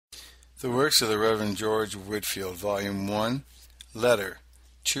The Works of the Reverend George Whitefield, Volume 1, Letter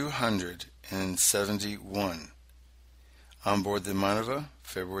 271. On board the Minerva,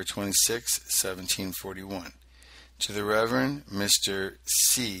 February 26, 1741. To the Reverend Mr.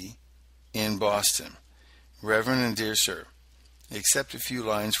 C. in Boston. Reverend and dear Sir, accept a few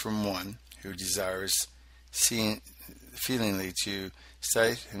lines from one who desires feelingly to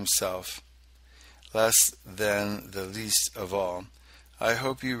cite himself less than the least of all. I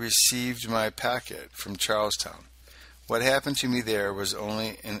hope you received my packet from Charlestown. What happened to me there was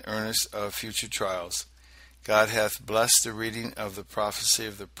only an earnest of future trials. God hath blessed the reading of the prophecy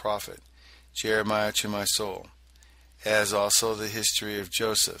of the prophet Jeremiah to my soul, as also the history of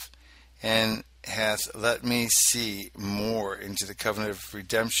Joseph, and hath let me see more into the covenant of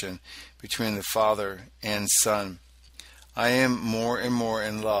redemption between the Father and Son. I am more and more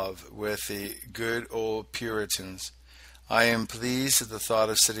in love with the good old Puritans. I am pleased at the thought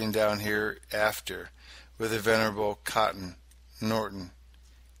of sitting down here after with the venerable Cotton, Norton,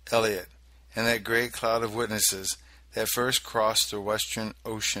 Eliot, and that great cloud of witnesses that first crossed the western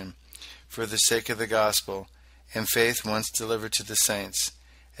ocean for the sake of the gospel and faith once delivered to the saints.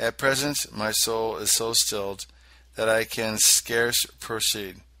 At present my soul is so stilled that I can scarce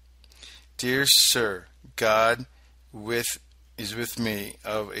proceed. Dear Sir, God is with me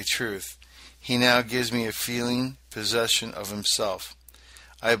of a truth. He now gives me a feeling possession of himself.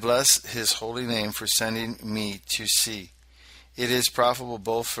 I bless his holy name for sending me to sea. It is profitable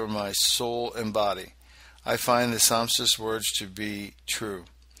both for my soul and body. I find the psalmist's words to be true.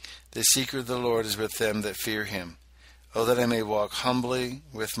 The secret of the Lord is with them that fear him. Oh, that I may walk humbly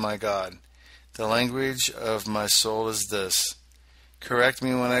with my God. The language of my soul is this: correct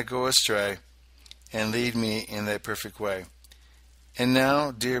me when I go astray, and lead me in thy perfect way. And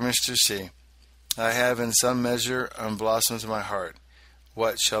now, dear Mr. C., I have in some measure unblossomed my heart.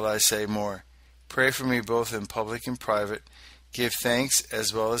 What shall I say more? Pray for me both in public and private. Give thanks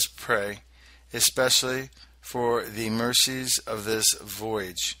as well as pray, especially for the mercies of this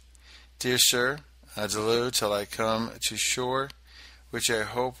voyage. Dear Sir, adieu till I come to shore, which I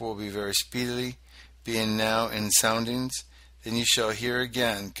hope will be very speedily, being now in soundings. Then you shall hear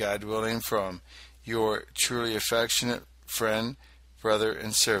again, God willing, from your truly affectionate friend, brother,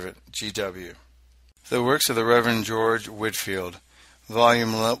 and servant, G.W. The Works of the Reverend George Whitefield,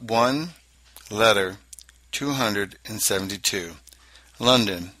 Volume 1, Letter 272.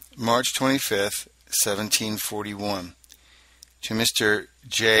 London, March 25th, 1741. To Mr.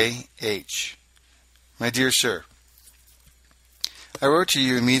 J. H. My dear Sir, I wrote to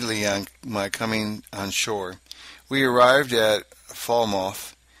you immediately on my coming on shore. We arrived at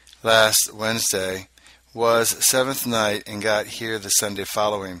Falmouth last Wednesday, was 7th night, and got here the Sunday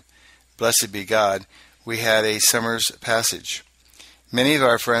following. Blessed be God, we had a summer's passage. Many of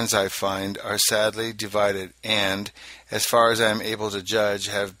our friends, I find, are sadly divided, and, as far as I am able to judge,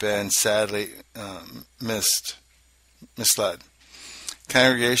 have been sadly misled.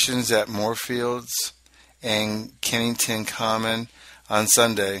 Congregations at Moorfields and Kennington Common on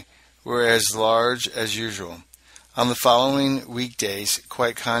Sunday were as large as usual. On the following weekdays,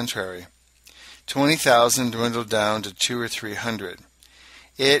 quite contrary. 20,000 dwindled down to 200 or 300.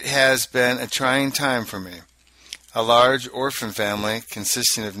 It has been a trying time for me. A large orphan family,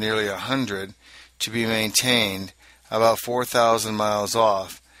 consisting of nearly 100, to be maintained about 4,000 miles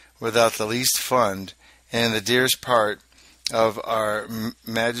off, without the least fund, and in the dearest part of our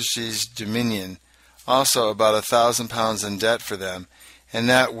Majesty's dominion, also about £1,000 in debt for them, and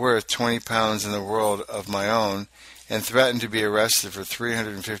not worth £20 in the world of my own, and threatened to be arrested for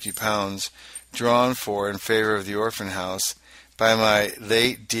 £350 drawn for in favor of the orphan house by my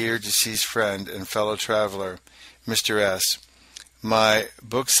late dear deceased friend and fellow traveler, Mr. S., my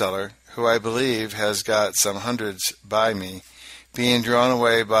bookseller, who I believe has got some hundreds by me, being drawn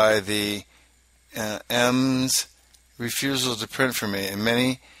away by the M's refusal to print for me, and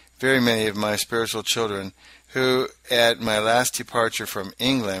very many of my spiritual children, who at my last departure from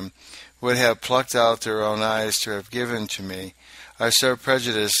England would have plucked out their own eyes to have given to me, are so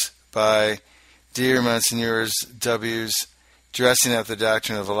prejudiced by dear Monsieur's W's dressing up the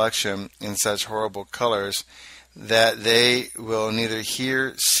doctrine of election in such horrible colors that they will neither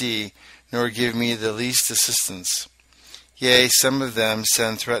hear, see, nor give me the least assistance. Yea, some of them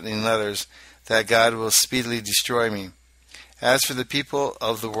send threatening letters that God will speedily destroy me. As for the people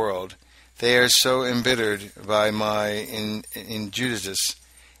of the world, they are so embittered by my injustice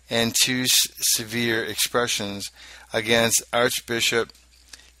and too severe expressions against Archbishop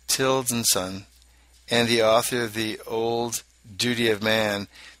Tildenson and the author of the Old Duty of Man,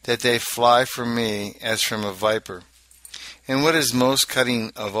 that they fly from me as from a viper. And what is most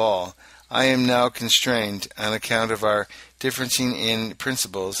cutting of all, I am now constrained, on account of our differencing in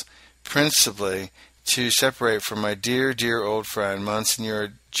principles, principally to separate from my dear, dear old friend,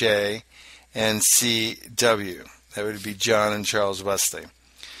 Monsignor J. and C. W. That would be John and Charles Wesley,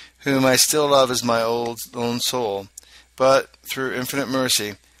 whom I still love as my own soul, but through infinite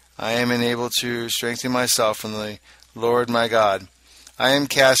mercy I am enabled to strengthen myself in the Lord my God. I am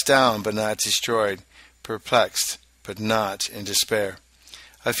cast down, but not destroyed, perplexed, but not in despair.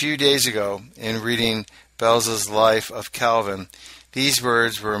 A few days ago, in reading Bell's Life of Calvin, these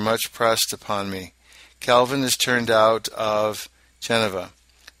words were much pressed upon me. Calvin is turned out of Geneva,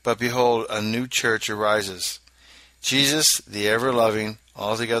 but behold, a new church arises. Jesus, the ever-loving,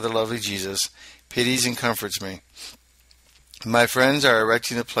 altogether lovely Jesus, pities and comforts me. My friends are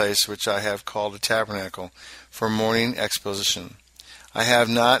erecting a place which I have called a tabernacle for morning exposition. I have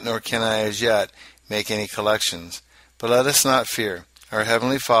not, nor can I as yet, make any collections. But let us not fear. Our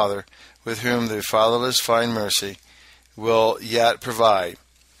Heavenly Father, with whom the fatherless find mercy, will yet provide.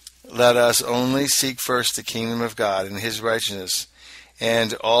 Let us only seek first the kingdom of God and His righteousness,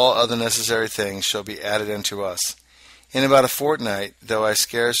 and all other necessary things shall be added unto us. In about a fortnight, though I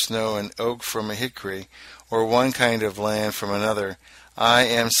scarce know an oak from a hickory, or one kind of land from another, I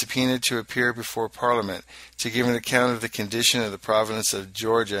am subpoenaed to appear before Parliament to give an account of the condition of the province of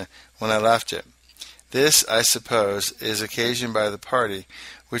Georgia when I left it. This, I suppose, is occasioned by the party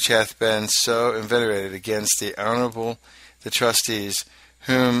which hath been so inveterated against the honourable the trustees,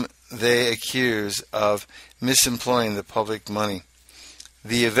 whom they accuse of misemploying the public money.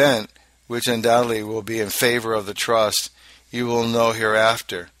 The event, which undoubtedly will be in favour of the trust, you will know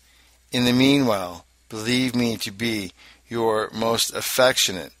hereafter. In the meanwhile, believe me to be your most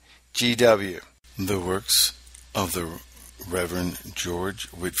affectionate G.W. The Works of the Reverend George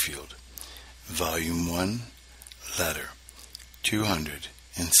Whitefield, Volume 1, Letter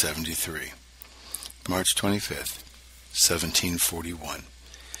 273, March 25th, 1741.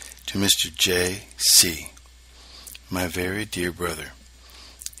 To Mr. J. C., my very dear brother,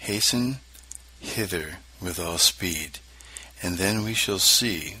 hasten hither with all speed, and then we shall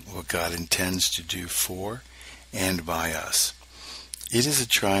see what God intends to do for and by us. It is a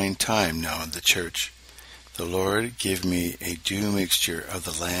trying time now in the church. The Lord give me a due mixture of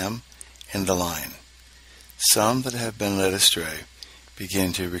the lamb and the lion. Some that have been led astray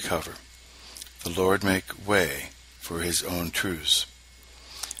begin to recover. The Lord make way for His own truths.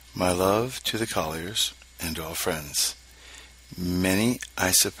 My love to the colliers and all friends. Many,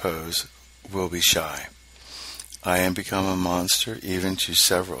 I suppose, will be shy. I am become a monster even to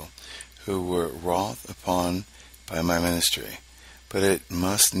several who were wrought upon by my ministry, but it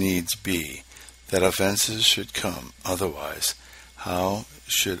must needs be that offences should come, otherwise how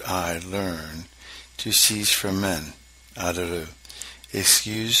should I learn to cease from men? Adieu.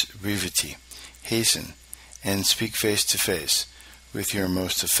 Excuse brevity, hasten, and speak face to face with your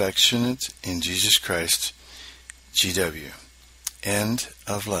most affectionate in Jesus Christ, G.W. End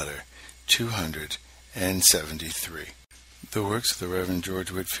of letter 273. The Works of the Reverend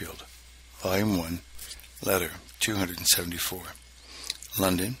George Whitefield, Volume 1, Letter 274.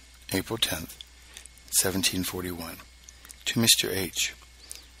 London, April 10th, 1741. To Mr. H.,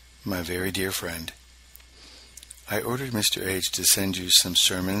 my very dear friend. I ordered Mr. H. to send you some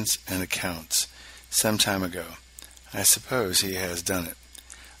sermons and accounts some time ago. I suppose he has done it.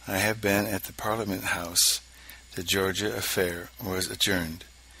 I have been at the Parliament House. The Georgia affair was adjourned.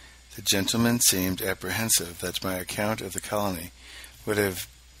 The gentleman seemed apprehensive that my account of the colony would have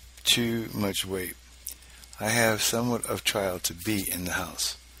too much weight. I have somewhat of trial to be in the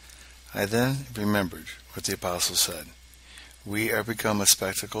house. I then remembered what the Apostle said. We are become a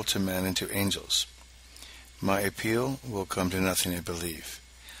spectacle to men and to angels. My appeal will come to nothing, I believe.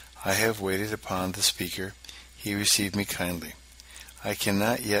 I have waited upon the speaker. He received me kindly. I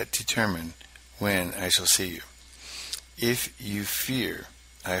cannot yet determine when I shall see you. If you fear,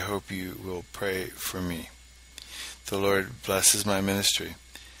 I hope you will pray for me. The Lord blesses my ministry.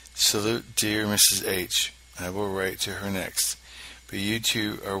 Salute dear Mrs. H. I will write to her next, but you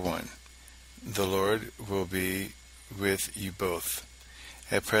two are one. The Lord will be with you both.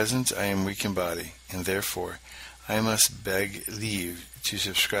 At present I am weak in body, and therefore I must beg leave to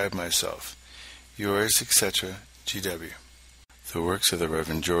subscribe myself. Yours, etc., G.W. The Works of the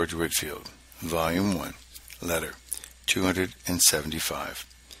Reverend George Whitefield, Volume 1, Letter 275.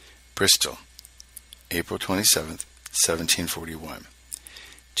 Bristol, April 27th, 1741.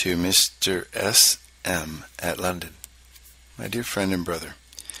 To Mr. S. M. at London. My dear friend and brother,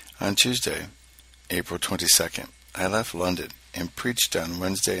 on Tuesday, April 22nd, I left London and preached on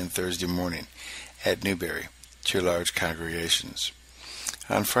Wednesday and Thursday morning at Newbury, to large congregations.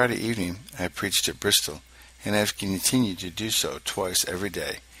 On Friday evening, I preached at Bristol, and have continued to do so twice every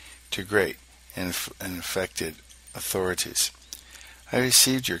day to great and affected authorities. I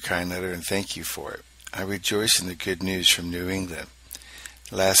received your kind letter and thank you for it. I rejoice in the good news from New England.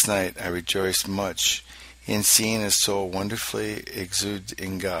 Last night I rejoiced much in seeing a soul wonderfully exude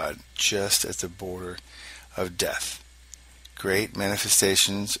in God just at the border of death. Great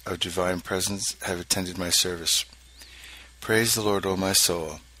manifestations of divine presence have attended my service. Praise the Lord, O my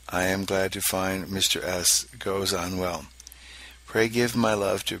soul. I am glad to find Mr. S. goes on well. Pray give my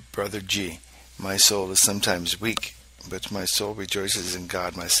love to Brother G. My soul is sometimes weak, but my soul rejoices in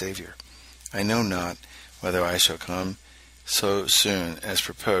God my Savior. I know not whether I shall come so soon as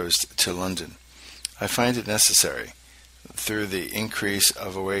proposed to London. I find it necessary, through the increase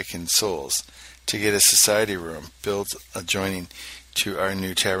of awakened souls, to get a society room built adjoining to our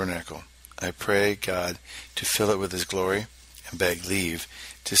new tabernacle. I pray God to fill it with His glory, and beg leave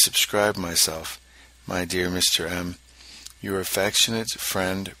to subscribe myself, my dear Mr. M., your affectionate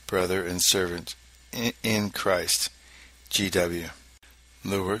friend, brother, and servant in Christ, G.W.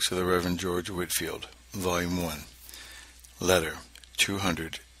 The Works of the Reverend George Whitefield, Volume 1, Letter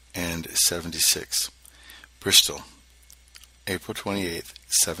 276, Bristol, April 28,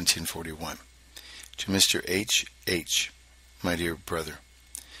 1741. To Mr. H. H., my dear brother,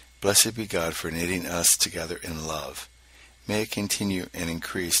 blessed be God for knitting us together in love. May it continue and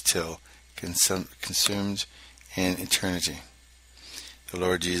increase till consumed in eternity. The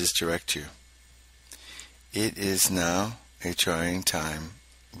Lord Jesus direct you. It is now a trying time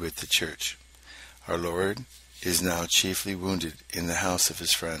with the Church. Our Lord is now chiefly wounded in the house of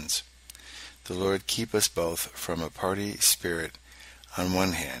His friends. The Lord keep us both from a party spirit on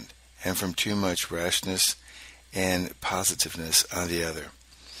one hand, and from too much rashness and positiveness on the other.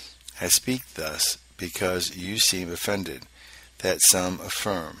 I speak thus because you seem offended that some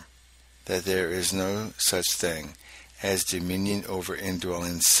affirm that there is no such thing as dominion over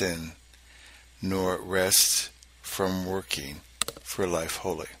indwelling sin, nor rest from working for life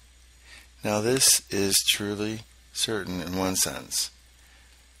holy. Now this is truly certain in one sense.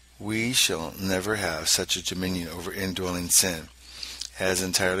 We shall never have such a dominion over indwelling sin as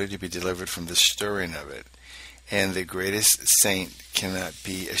entirely to be delivered from the stirring of it, and the greatest saint cannot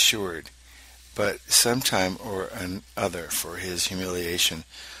be assured, but sometime or another for his humiliation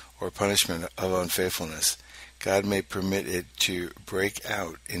or punishment of unfaithfulness, God may permit it to break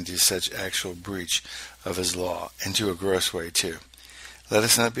out into such actual breach of His law, and to a gross way too. Let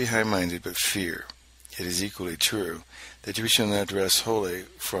us not be high-minded, but fear. It is equally true that we shall not rest wholly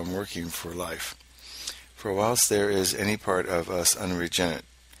from working for life. For whilst there is any part of us unregenerate,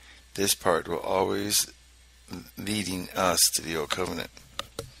 this part will always leading us to the old covenant.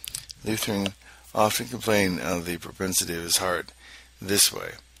 Lutheran often complain of the propensity of his heart this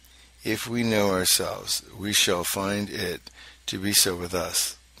way. If we know ourselves, we shall find it to be so with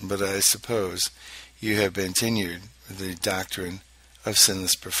us. But I suppose you have been tenured with the doctrine of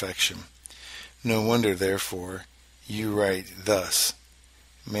sinless perfection. No wonder, therefore, you write thus.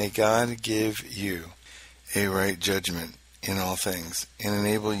 May God give you a right judgment in all things, and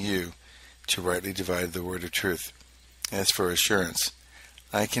enable you to rightly divide the word of truth. As for assurance,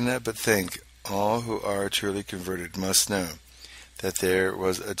 I cannot but think all who are truly converted must know that there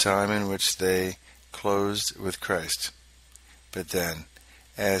was a time in which they closed with Christ. But then,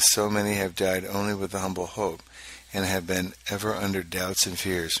 as so many have died only with a humble hope, and have been ever under doubts and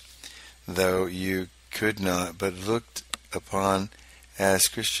fears, though you could not but looked upon as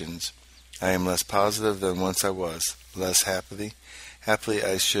Christians, I am less positive than once I was, less happily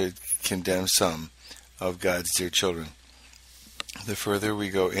I should condemn some of God's dear children. The further we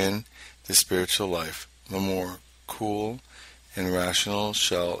go in the spiritual life, the more cool and rational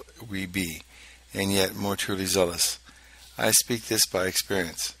shall we be, and yet more truly zealous. I speak this by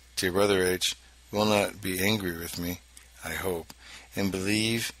experience. Dear Brother H. will not be angry with me, I hope, and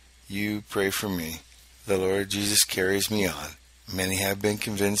believe you pray for me. The Lord Jesus carries me on. Many have been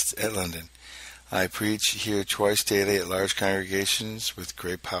convinced at London. I preach here twice daily at large congregations with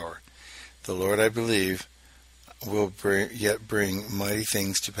great power. The Lord, I believe, will yet bring mighty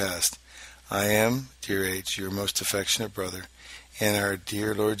things to pass. I am, dear H., your most affectionate brother, and our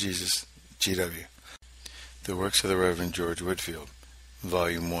dear Lord Jesus, G.W. The Works of the Reverend George Whitefield,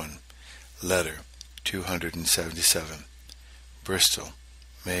 Volume 1, Letter 277, Bristol,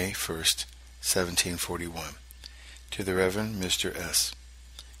 May 1st, 1741. To the Reverend Mr. S.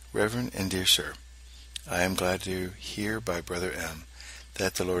 Reverend and dear Sir, I am glad to hear by Brother M.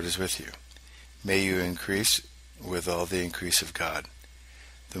 that the Lord is with you. May you increase with all the increase of God.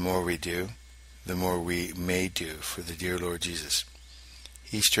 The more we do, the more we may do for the dear Lord Jesus.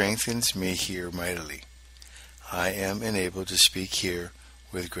 He strengthens me here mightily. I am enabled to speak here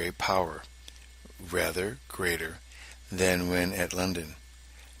with great power, rather greater than when at London.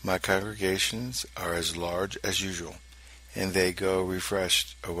 My congregations are as large as usual, and they go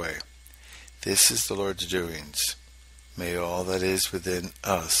refreshed away. This is the Lord's doings. May all that is within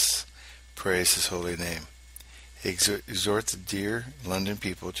us praise his holy name. Exhort the dear London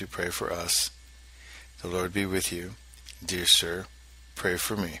people to pray for us. The Lord be with you. Dear sir, pray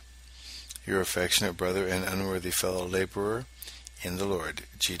for me. Your affectionate brother and unworthy fellow laborer in the Lord,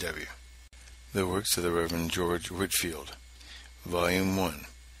 G.W. The Works of the Reverend George Whitefield, Volume 1,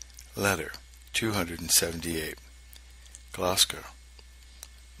 Letter 278, Glasgow,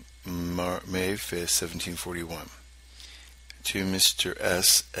 May 5th, 1741. To Mr.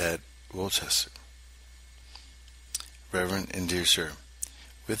 S. at Wolchester. Reverend and dear sir,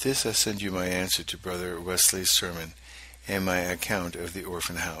 with this I send you my answer to Brother Wesley's sermon and my account of the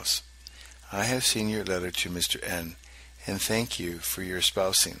orphan house. I have seen your letter to Mr. N., and thank you for your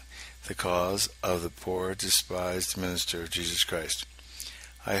espousing the cause of the poor despised minister of Jesus Christ.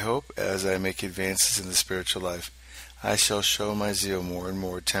 I hope, as I make advances in the spiritual life, I shall show my zeal more and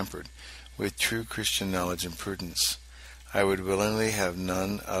more tempered with true Christian knowledge and prudence. I would willingly have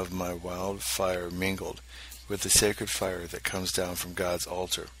none of my wild fire mingled with the sacred fire that comes down from God's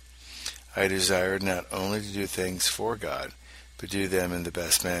altar. I desire not only to do things for God, but do them in the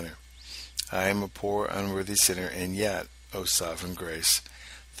best manner. I am a poor, unworthy sinner, and yet, O sovereign grace,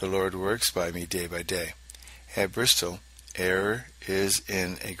 the Lord works by me day by day. At Bristol, error is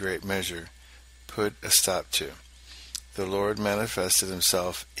in a great measure put a stop to. The Lord manifested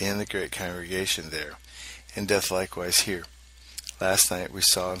himself in the great congregation there, and doth likewise here. Last night we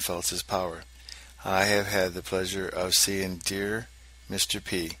saw and felt his power. I have had the pleasure of seeing dear Mr.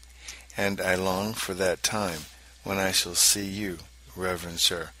 P., and I long for that time when I shall see you, Reverend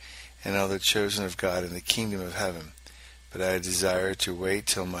Sir, and all the chosen of God in the kingdom of heaven. But I desire to wait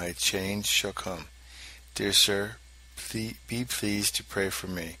till my change shall come. Dear sir, be pleased to pray for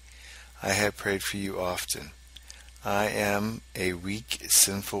me. I have prayed for you often. I am a weak,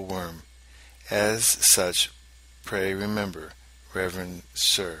 sinful worm. As such, pray remember, Reverend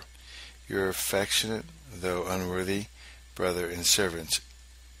Sir, your affectionate, though unworthy, brother and servant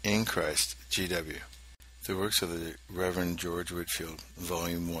in Christ, G.W. The Works of the Reverend George Whitefield,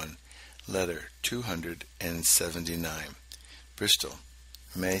 Volume 1, Letter 279, Bristol,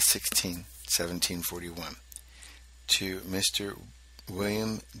 May 16, 1741. To Mr.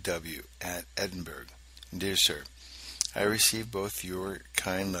 William W. at Edinburgh. Dear Sir, I receive both your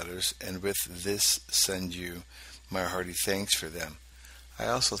kind letters, and with this send you my hearty thanks for them. I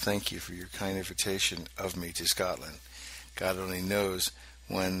also thank you for your kind invitation of me to Scotland. God only knows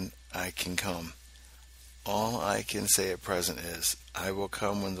when I can come. All I can say at present is, I will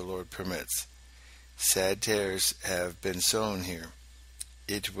come when the Lord permits. Sad tares have been sown here.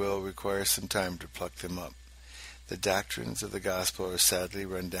 It will require some time to pluck them up. The doctrines of the gospel are sadly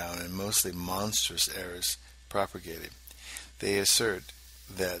run down and mostly monstrous errors propagated. They assert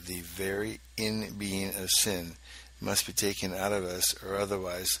that the very in-being of sin must be taken out of us, or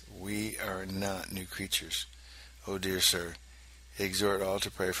otherwise we are not new creatures. O dear sir, exhort all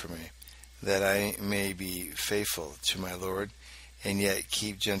to pray for me, that I may be faithful to my Lord, and yet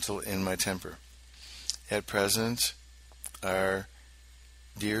keep gentle in my temper. At present, our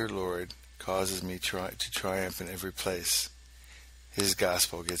dear Lord causes me to triumph in every place. His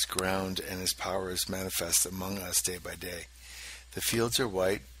gospel gets ground, and his power is manifest among us day by day. The fields are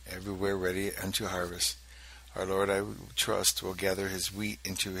white, everywhere ready unto harvest. Our Lord, I trust, will gather his wheat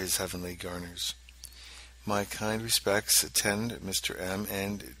into his heavenly garners. My kind respects attend Mr. M.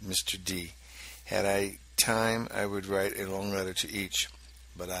 and Mr. D. Had I time, I would write a long letter to each,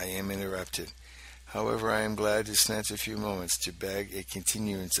 but I am interrupted. However, I am glad to snatch a few moments to beg a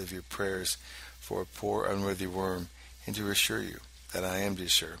continuance of your prayers for a poor unworthy worm, and to assure you that I am, dear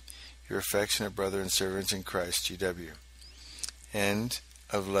sir, your affectionate brother and servant in Christ, G.W. End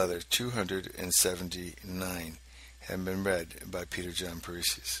of letter 279 have been read by Peter John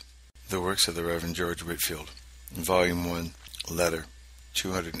Parisius. The Works of the Reverend George Whitefield, Volume 1, Letter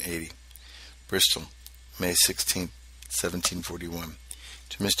 280, Bristol, May 16, 1741.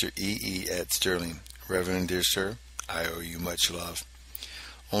 To Mr. E. at Stirling, Reverend and dear sir, I owe you much love.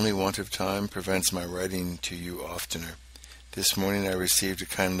 Only want of time prevents my writing to you oftener. This morning I received a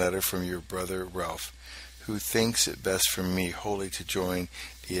kind letter from your brother Ralph, who thinks it best for me wholly to join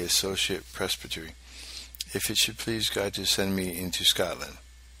the associate presbytery, if it should please God to send me into Scotland.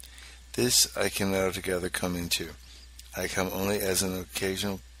 This I cannot altogether come into. I come only as an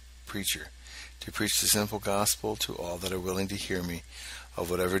occasional preacher, to preach the simple gospel to all that are willing to hear me, of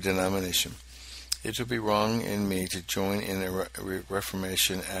whatever denomination. It would be wrong in me to join in a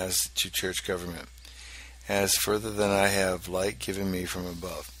reformation as to church government, as further than I have light given me from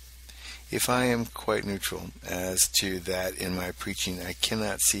above. If I am quite neutral as to that in my preaching, I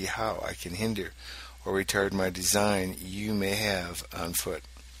cannot see how I can hinder or retard my design you may have on foot.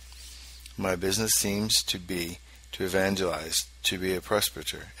 My business seems to be to evangelize, to be a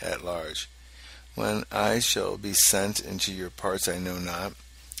presbyter at large. When I shall be sent into your parts I know not,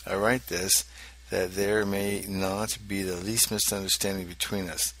 I write this, that there may not be the least misunderstanding between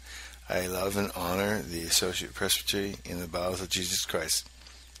us. I love and honor the associate presbytery in the bowels of Jesus Christ.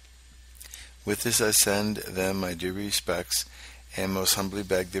 With this I send them my due respects, and most humbly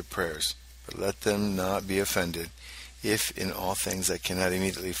beg their prayers. But let them not be offended, if in all things I cannot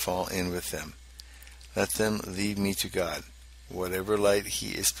immediately fall in with them. Let them lead me to God. Whatever light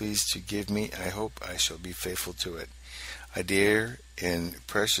He is pleased to give me, I hope I shall be faithful to it. A dear and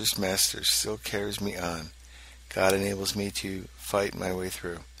precious Master still carries me on. God enables me to fight my way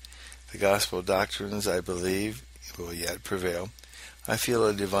through. The gospel doctrines I believe will yet prevail. I feel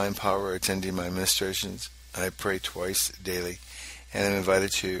a divine power attending my ministrations. I pray twice daily, and am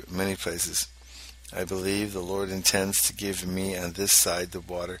invited to many places. I believe the Lord intends to give me on this side the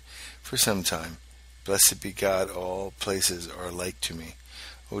water for some time. Blessed be God, all places are alike to me.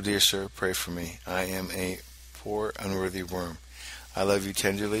 Oh dear sir, pray for me. I am a poor unworthy worm. I love you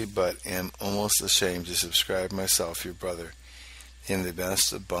tenderly, but am almost ashamed to subscribe myself your brother. In the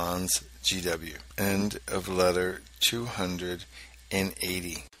best of bonds, G.W. End of letter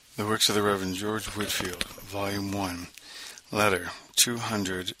 280. The works of the Reverend George Whitefield, Volume 1, Letter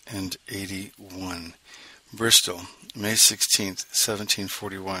 281. Bristol, May 16th,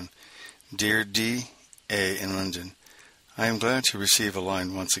 1741. Dear D. A. in London, I am glad to receive a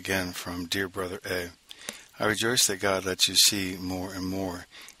line once again from dear brother A. I rejoice that God lets you see more and more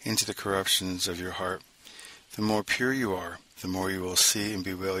into the corruptions of your heart. The more pure you are, the more you will see and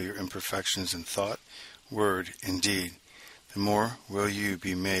bewail your imperfections in thought, word, and deed. The more will you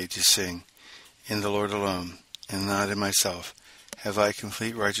be made to sing, in the Lord alone, and not in myself, have I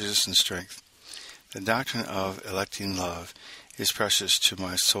complete righteousness and strength. The doctrine of electing love is precious to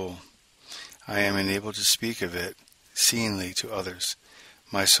my soul. I am enabled to speak of it seeingly to others.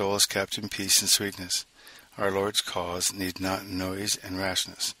 My soul is kept in peace and sweetness. Our Lord's cause needs not noise and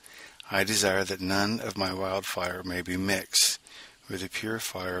rashness. I desire that none of my wildfire may be mixed with the pure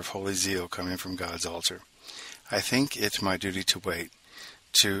fire of holy zeal coming from God's altar. I think it my duty to wait,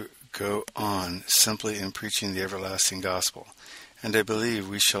 to go on simply in preaching the everlasting gospel, and I believe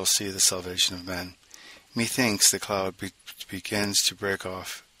we shall see the salvation of men. Methinks the cloud begins to break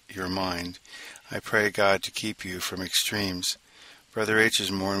off your mind. I pray God to keep you from extremes. Brother H. is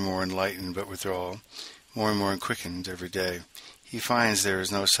more and more enlightened, but withal more and more quickened every day. He finds there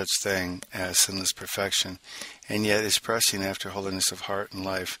is no such thing as sinless perfection, and yet is pressing after holiness of heart and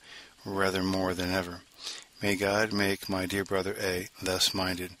life rather more than ever. May God make my dear brother A. thus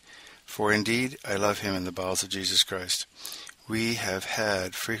minded, for indeed I love him in the bowels of Jesus Christ. We have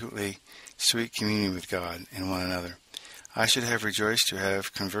had frequently sweet communion with God and one another. I should have rejoiced to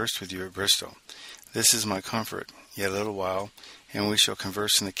have conversed with you at Bristol. This is my comfort, yet a little while, and we shall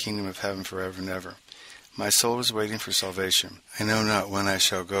converse in the kingdom of heaven forever and ever. My soul is waiting for salvation. I know not when I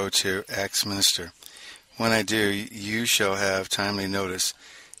shall go to Axminster. When I do, you shall have timely notice.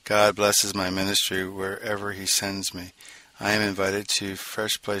 God blesses my ministry wherever he sends me. I am invited to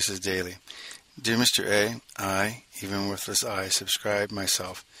fresh places daily. Dear Mr. A., I, even worthless I, subscribe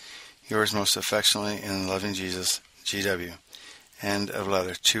myself. Yours most affectionately in loving Jesus, G.W. End of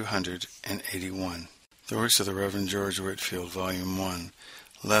letter 281. The works of the Reverend George Whitefield, Volume 1,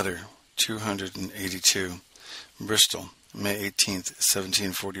 Letter 282. Bristol, May 18th,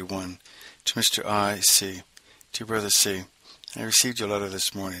 1741. To Mr. I. C. Dear Brother C., I received your letter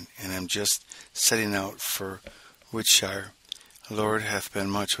this morning, and am just setting out for Woodshire. The Lord hath been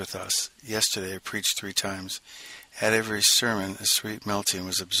much with us. Yesterday I preached 3 times. At every sermon a sweet melting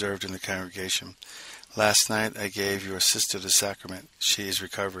was observed in the congregation. Last night I gave your sister the sacrament. She is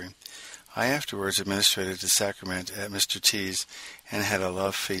recovering. I afterwards administrated the sacrament at Mr. T.'s and had a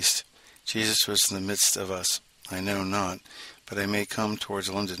love feast. Jesus was in the midst of us. I know not, but I may come towards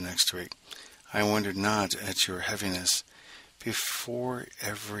London next week. I wondered not at your heaviness. Before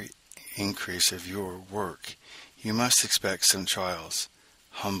every increase of your work, you must expect some trials.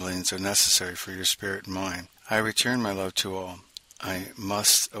 Humblings are necessary for your spirit and mind. I return my love to all. I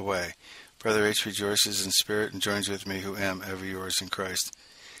must away. Brother H. rejoices in spirit and joins with me, who am ever yours in Christ.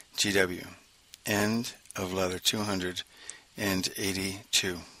 G.W. End of letter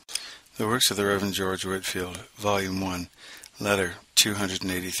 282. The Works of the Reverend George Whitefield, Volume 1, Letter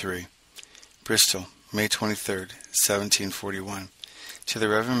 283. Bristol, May 23, 1741. To the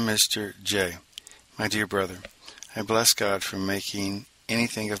Reverend Mr. J. My dear brother, I bless God for making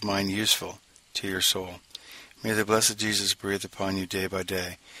anything of mine useful to your soul. May the blessed Jesus breathe upon you day by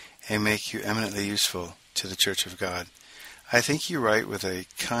day, and make you eminently useful to the Church of God. I think you write with a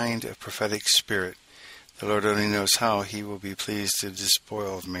kind of prophetic spirit. The Lord only knows how he will be pleased to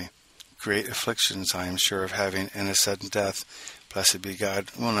despoil of me. Great afflictions I am sure of having, and a sudden death, blessed be God,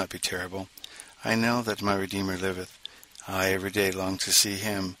 will not be terrible. I know that my Redeemer liveth. I every day long to see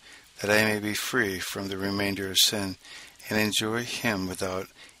him, that I may be free from the remainder of sin, and enjoy him without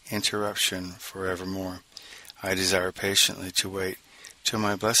interruption for evermore. I desire patiently to wait till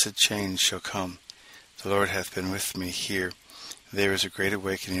my blessed change shall come. The Lord hath been with me here. There is a great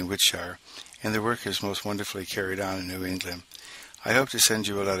awakening in Wiltshire, and the work is most wonderfully carried on in New England. I hope to send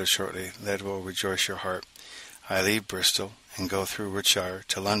you a letter shortly that will rejoice your heart. I leave Bristol and go through Wiltshire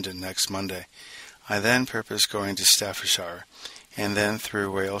to London next Monday. I then purpose going to Staffordshire, and then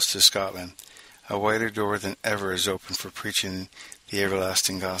through Wales to Scotland. A wider door than ever is open for preaching the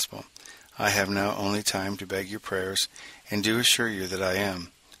everlasting gospel. I have now only time to beg your prayers, and do assure you that I am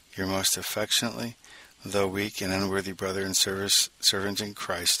your most affectionately, though weak and unworthy brother and servant in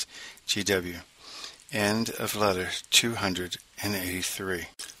Christ, G.W. End of letter 283.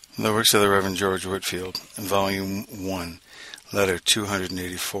 The Works of the Reverend George Whitefield, Volume 1, Letter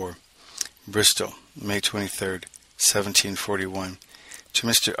 284. Bristol, May 23, 1741. To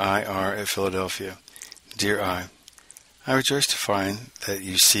Mr. I.R. at Philadelphia. Dear I rejoice to find that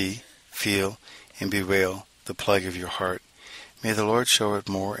you see, feel, and bewail the plague of your heart. May the Lord show it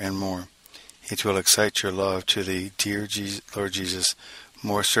more and more. It will excite your love to the dear Lord Jesus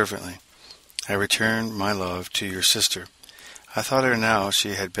more fervently. I return my love to your sister. I thought ere now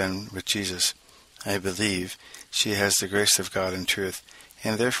she had been with Jesus. I believe she has the grace of God in truth,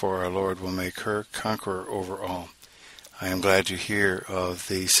 and therefore our Lord will make her conqueror over all. I am glad to hear of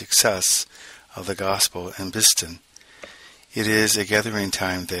the success of the gospel in Biston. It is a gathering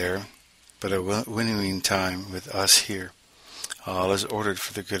time there, but a winnowing time with us here. All is ordered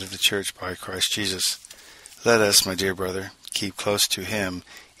for the good of the church by Christ Jesus. Let us, my dear brother, keep close to him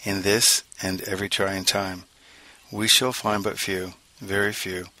in this and every trying time. We shall find but few, very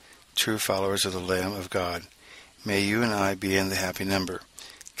few, true followers of the Lamb of God. May you and I be in the happy number.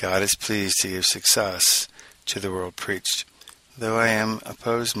 God is pleased to give success to the word preached. Though I am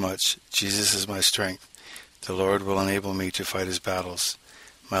opposed much, Jesus is my strength. The Lord will enable me to fight his battles.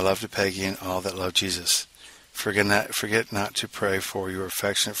 My love to Peggy and all that love Jesus. Forget not to pray for your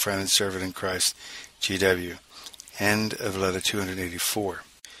affectionate friend and servant in Christ, G.W. End of letter 284.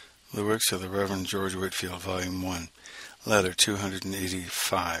 The Works of the Reverend George Whitefield, Volume 1, Letter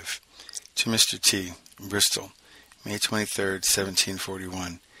 285. To Mr. T., Bristol, May 23,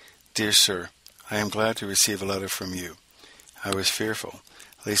 1741. Dear Sir, I am glad to receive a letter from you. I was fearful,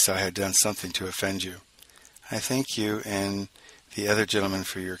 lest I had done something to offend you. I thank you and the other gentlemen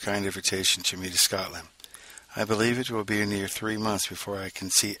for your kind invitation to me to Scotland. I believe it will be near 3 months before I can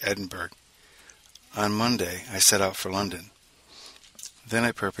see Edinburgh. On Monday I set out for London. Then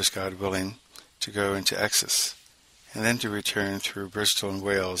I purpose, God willing, to go into Essex, and then to return through Bristol and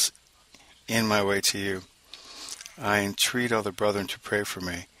Wales in my way to you. I entreat all the brethren to pray for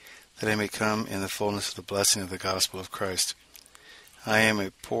me, that I may come in the fullness of the blessing of the gospel of Christ. I am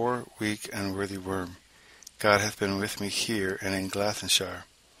a poor, weak, unworthy worm. God hath been with me here and in Glastonbury.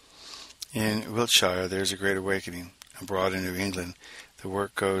 In Wiltshire there is a great awakening. Abroad in New England the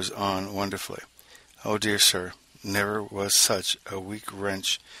work goes on wonderfully. Oh, dear sir, never was such a weak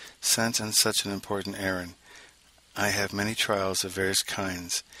wretch sent on such an important errand. I have many trials of various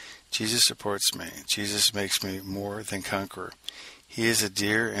kinds. Jesus supports me. Jesus makes me more than conqueror. He is a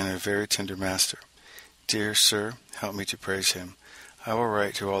dear and a very tender master. Dear sir, help me to praise him. I will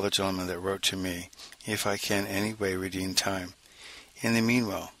write to all the gentlemen that wrote to me, if I can any way redeem time. In the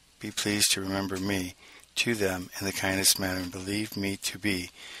meanwhile, be pleased to remember me to them in the kindest manner, and believe me to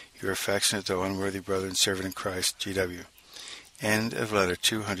be your affectionate though unworthy brother and servant in Christ, G.W. End of letter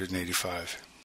 285.